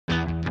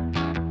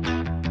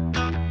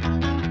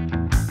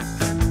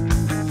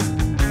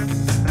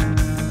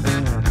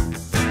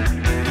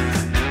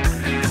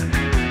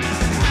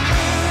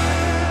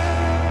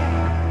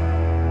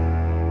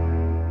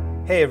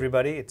Hey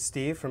everybody, it's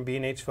Steve from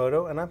B&H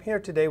Photo, and I'm here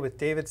today with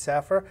David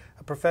Saffer,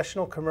 a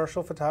professional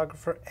commercial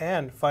photographer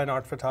and fine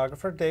art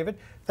photographer. David,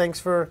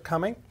 thanks for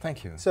coming.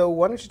 Thank you. So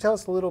why don't you tell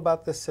us a little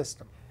about this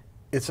system?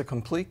 It's a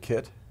complete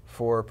kit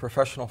for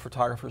professional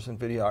photographers and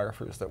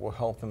videographers that will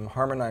help them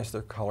harmonize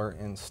their color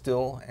in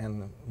still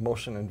and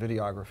motion and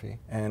videography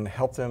and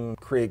help them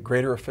create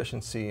greater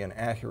efficiency and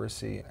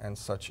accuracy and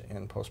such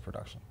in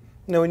post-production.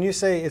 Now when you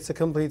say it's a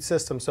complete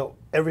system, so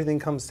everything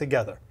comes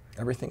together.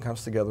 Everything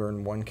comes together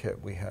in one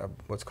kit. We have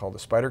what's called the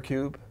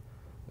SpyderCUBE,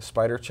 the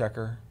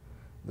SpyderCHECKR,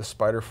 the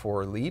Spyder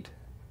 4 Elite,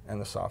 and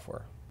the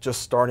software.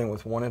 Just starting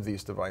with one of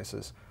these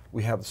devices,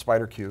 we have the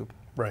SpyderCUBE.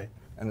 Right.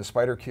 And the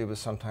SpyderCUBE is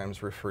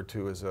sometimes referred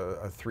to as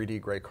a 3D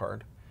gray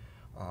card.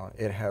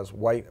 It has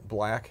white,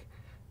 black,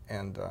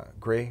 and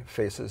gray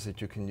faces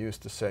that you can use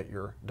to set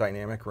your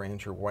dynamic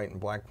range, your white and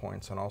black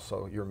points, and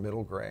also your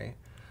middle gray,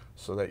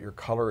 so that your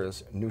color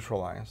is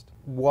neutralized.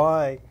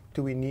 Why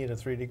do we need a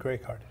 3D gray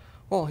card?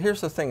 Well,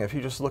 here's the thing. If you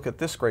just look at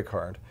this gray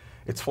card,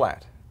 it's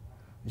flat.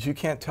 You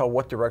can't tell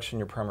what direction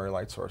your primary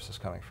light source is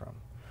coming from.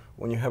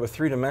 When you have a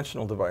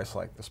three-dimensional device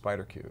like the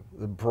SpyderCUBE,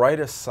 the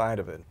brightest side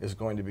of it is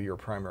going to be your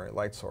primary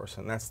light source,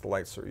 and that's the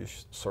light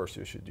source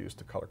you should use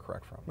to color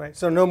correct from. Right,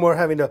 so no more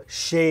having to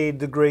shade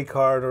the gray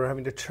card or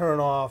having to turn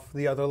off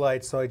the other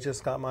lights so I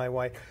just got my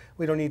white.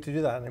 We don't need to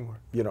do that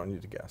anymore. You don't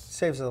need to guess.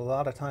 Saves a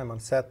lot of time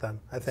on set then,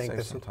 I think.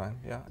 Saves some time,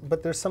 yeah.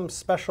 But there's some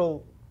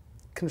special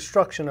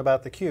construction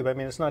about the cube. I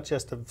mean, it's not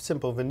just a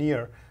simple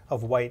veneer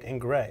of white and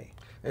gray.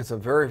 It's a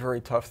very, very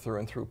tough through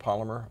and through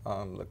polymer.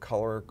 The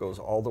color goes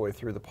all the way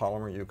through the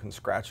polymer. You can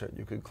scratch it.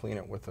 You could clean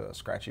it with a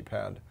scratchy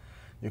pad.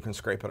 You can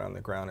scrape it on the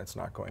ground. It's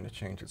not going to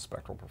change its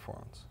spectral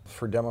performance.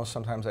 For demos,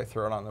 sometimes I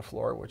throw it on the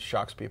floor, which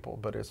shocks people,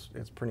 but it's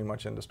pretty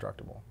much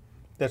indestructible.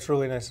 That's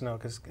really nice to know,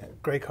 because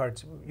gray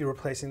cards, you're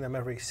replacing them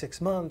every 6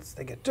 months.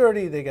 They get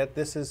dirty.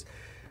 This is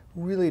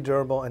really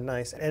durable and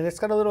nice. And it's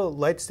got a little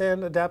light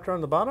stand adapter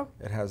on the bottom.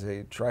 It has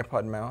a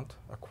tripod mount,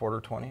 a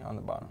 1/4-20 on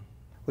the bottom.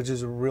 Which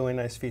is a really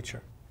nice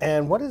feature.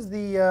 And what is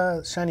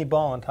the shiny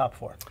ball on top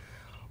for?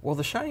 Well,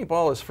 the shiny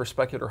ball is for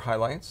specular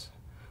highlights.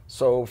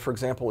 So, for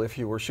example, if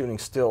you were shooting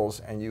stills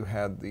and you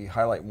had the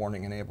highlight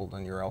warning enabled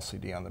on your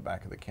LCD on the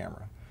back of the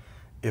camera,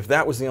 if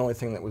that was the only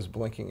thing that was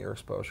blinking, your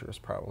exposure is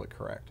probably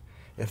correct.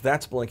 If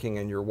that's blinking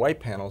and your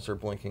white panels are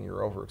blinking, you're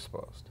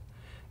overexposed.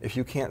 If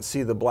you can't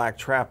see the black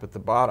trap at the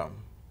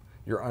bottom,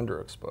 you're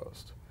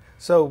underexposed.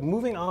 So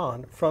moving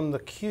on from the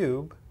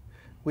cube,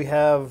 we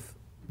have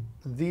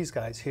these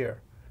guys here.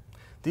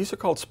 These are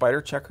called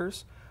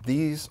SpyderCHECKRs.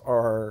 These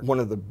are one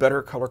of the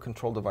better color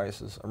control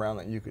devices around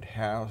that you could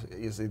have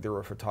as either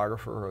a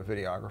photographer or a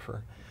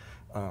videographer.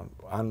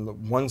 On the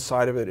one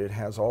side of it, it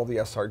has all the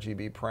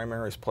sRGB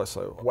primaries plus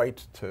a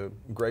white to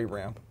gray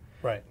ramp.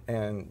 Right.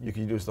 And you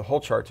can use the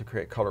whole chart to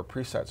create color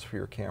presets for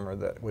your camera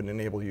that would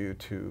enable you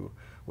to,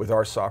 with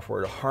our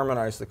software, to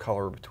harmonize the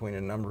color between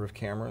a number of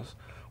cameras,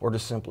 or to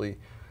simply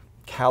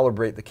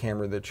calibrate the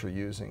camera that you're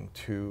using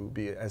to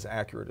be as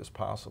accurate as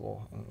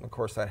possible. And of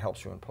course, that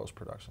helps you in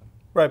post-production.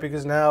 Right,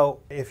 because now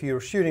if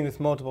you're shooting with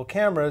multiple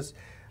cameras,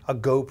 a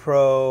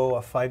GoPro,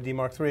 a 5D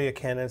Mark III, a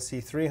Canon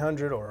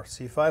C300 or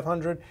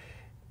C500,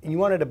 and you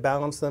wanted to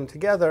balance them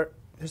together,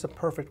 there's a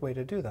perfect way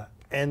to do that.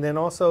 And then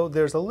also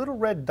there's a little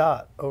red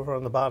dot over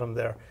on the bottom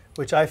there,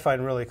 which I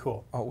find really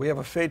cool. Oh, we have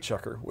a fade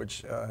checker,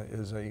 which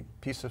is a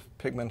piece of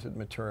pigmented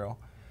material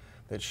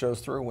that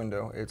shows through a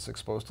window. It's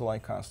exposed to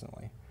light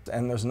constantly.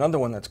 And there's another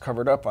one that's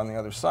covered up on the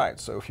other side.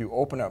 So if you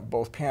open up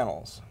both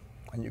panels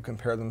and you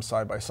compare them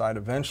side by side,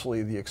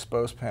 eventually the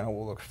exposed panel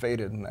will look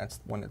faded, and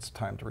that's when it's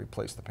time to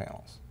replace the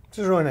panels. Which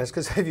is really nice,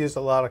 because I've used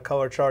a lot of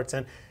color charts,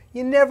 and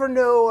you never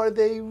know, are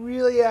they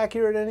really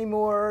accurate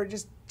anymore, or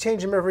just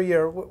change them every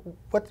year.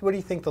 What do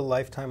you think the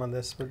lifetime on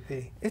this would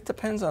be? It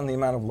depends on the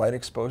amount of light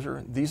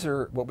exposure. These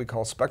are what we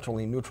call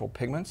spectrally neutral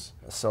pigments.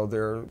 So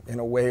they're, in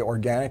a way,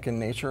 organic in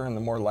nature, and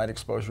the more light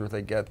exposure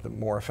they get, the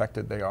more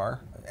affected they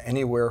are.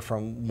 Anywhere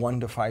from 1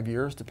 to 5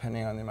 years,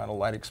 depending on the amount of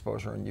light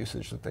exposure and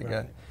usage that they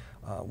get.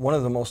 One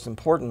of the most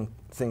important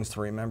things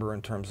to remember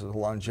in terms of the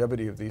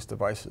longevity of these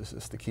devices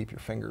is to keep your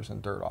fingers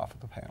and dirt off of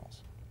the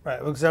panels. Right,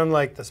 because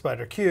unlike the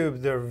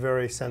SpyderCUBE, they're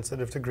very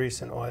sensitive to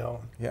grease and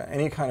oil. Yeah,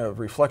 any kind of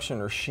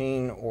reflection or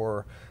sheen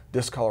or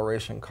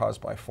discoloration caused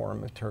by foreign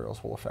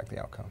materials will affect the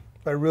outcome.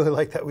 I really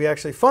like that we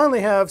actually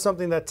finally have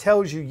something that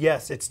tells you,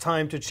 yes, it's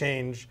time to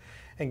change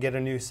and get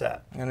a new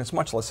set. And it's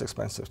much less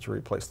expensive to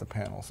replace the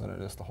panels than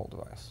it is the whole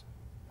device.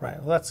 Right,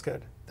 well that's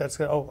good. That's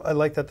good. Oh, I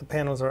like that the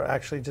panels are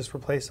actually just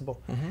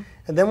replaceable.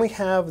 And then we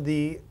have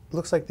the,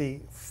 looks like the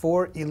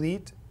 4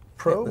 Elite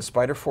Pro. Yeah, the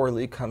Spyder 4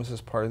 Elite comes as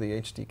part of the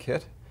HD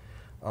kit.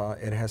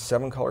 It has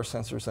 7 color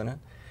sensors in it.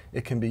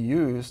 It can be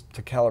used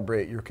to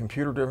calibrate your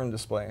computer-driven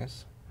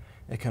displays.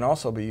 It can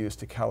also be used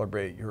to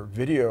calibrate your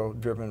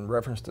video-driven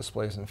reference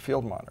displays and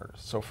field monitors.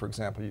 So for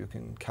example, you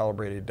can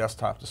calibrate a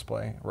desktop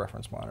display, a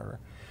reference monitor.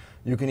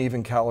 You can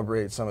even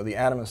calibrate some of the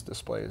Atomos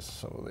displays.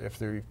 So if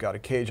you've got a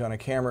cage on a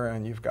camera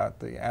and you've got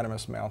the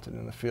Atomos mounted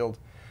in the field,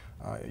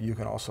 you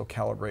can also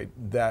calibrate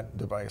that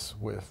device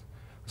with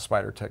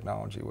Spyder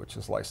technology, which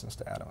is licensed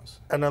to Atomos.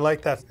 And I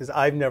like that because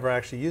I've never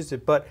actually used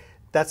it, but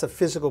that's a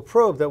physical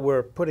probe that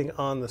we're putting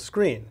on the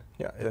screen.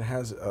 Yeah, it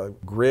has a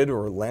grid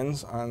or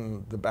lens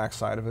on the back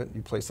side of it.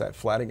 You place that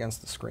flat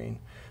against the screen.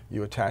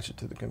 You attach it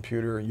to the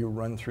computer. You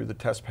run through the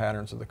test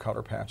patterns of the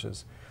color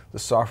patches. The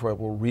software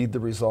will read the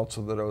results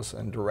of those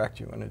and direct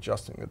you in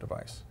adjusting the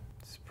device.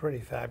 It's pretty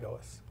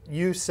fabulous.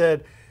 You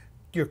said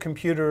your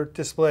computer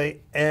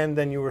display, and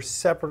then you were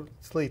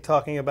separately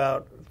talking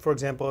about, for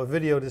example, a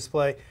video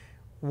display.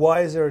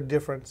 Why is there a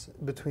difference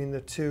between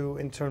the two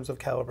in terms of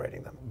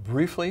calibrating them?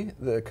 Briefly,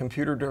 the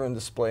computer-driven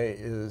display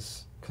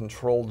is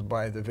controlled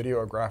by the video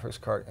or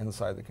graphics card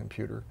inside the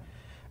computer,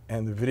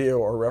 and the video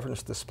or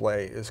reference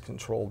display is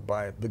controlled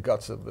by the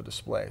guts of the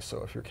display.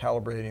 So if you're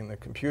calibrating the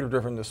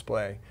computer-driven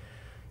display,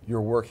 you're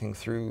working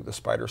through the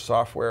Spyder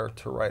software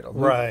to write a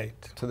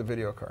loop to the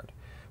video card.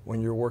 When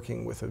you're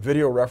working with a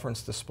video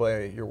reference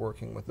display, you're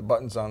working with the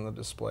buttons on the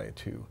display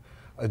to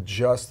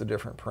adjust the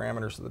different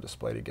parameters of the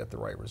display to get the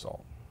right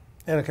result.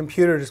 And a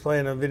computer display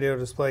and a video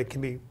display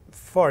can be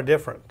far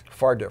different.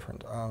 Far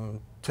different.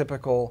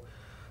 Typical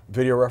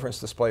video reference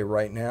display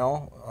right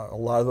now, a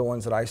lot of the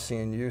ones that I see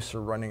in use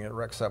are running at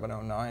Rec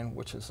 709,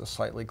 which is a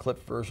slightly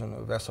clipped version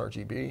of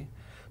sRGB.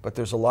 But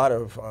there's a lot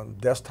of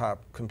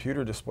desktop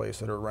computer displays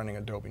that are running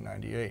Adobe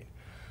 98.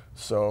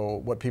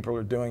 So what people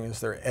are doing is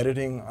they're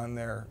editing on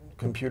their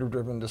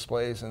computer-driven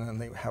displays, and then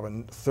they have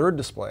a third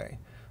display,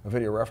 a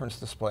video reference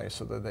display,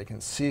 so that they can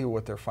see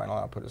what their final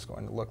output is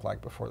going to look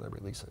like before they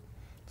release it.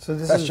 So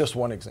that's just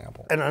one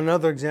example. And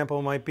another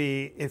example might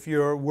be if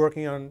you're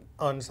working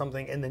on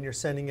something and then you're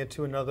sending it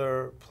to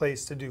another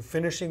place to do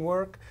finishing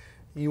work,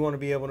 you want to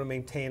be able to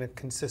maintain a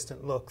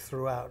consistent look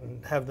throughout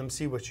and have them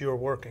see what you're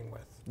working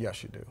with.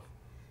 Yes, you do.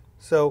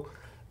 So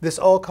this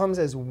all comes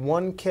as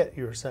one kit,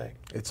 you were saying?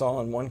 It's all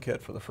in one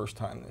kit for the first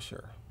time this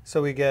year.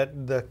 So we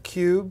get the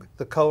Cube,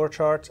 the color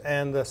charts,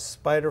 and the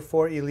Spyder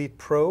 4 Elite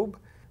Probe.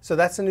 So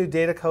that's the new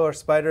DataColor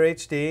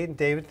SpyderHD.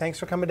 David, thanks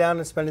for coming down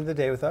and spending the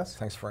day with us.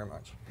 Thanks very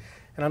much.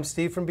 And I'm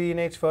Steve from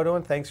B&H Photo,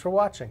 and thanks for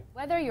watching.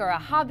 Whether you're a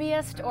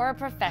hobbyist or a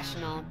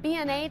professional,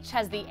 B&H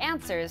has the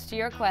answers to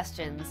your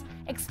questions.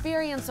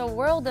 Experience a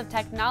world of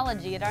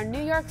technology at our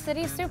New York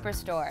City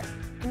Superstore.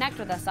 Connect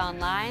with us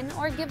online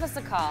or give us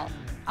a call.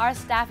 Our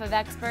staff of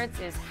experts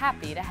is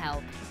happy to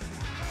help.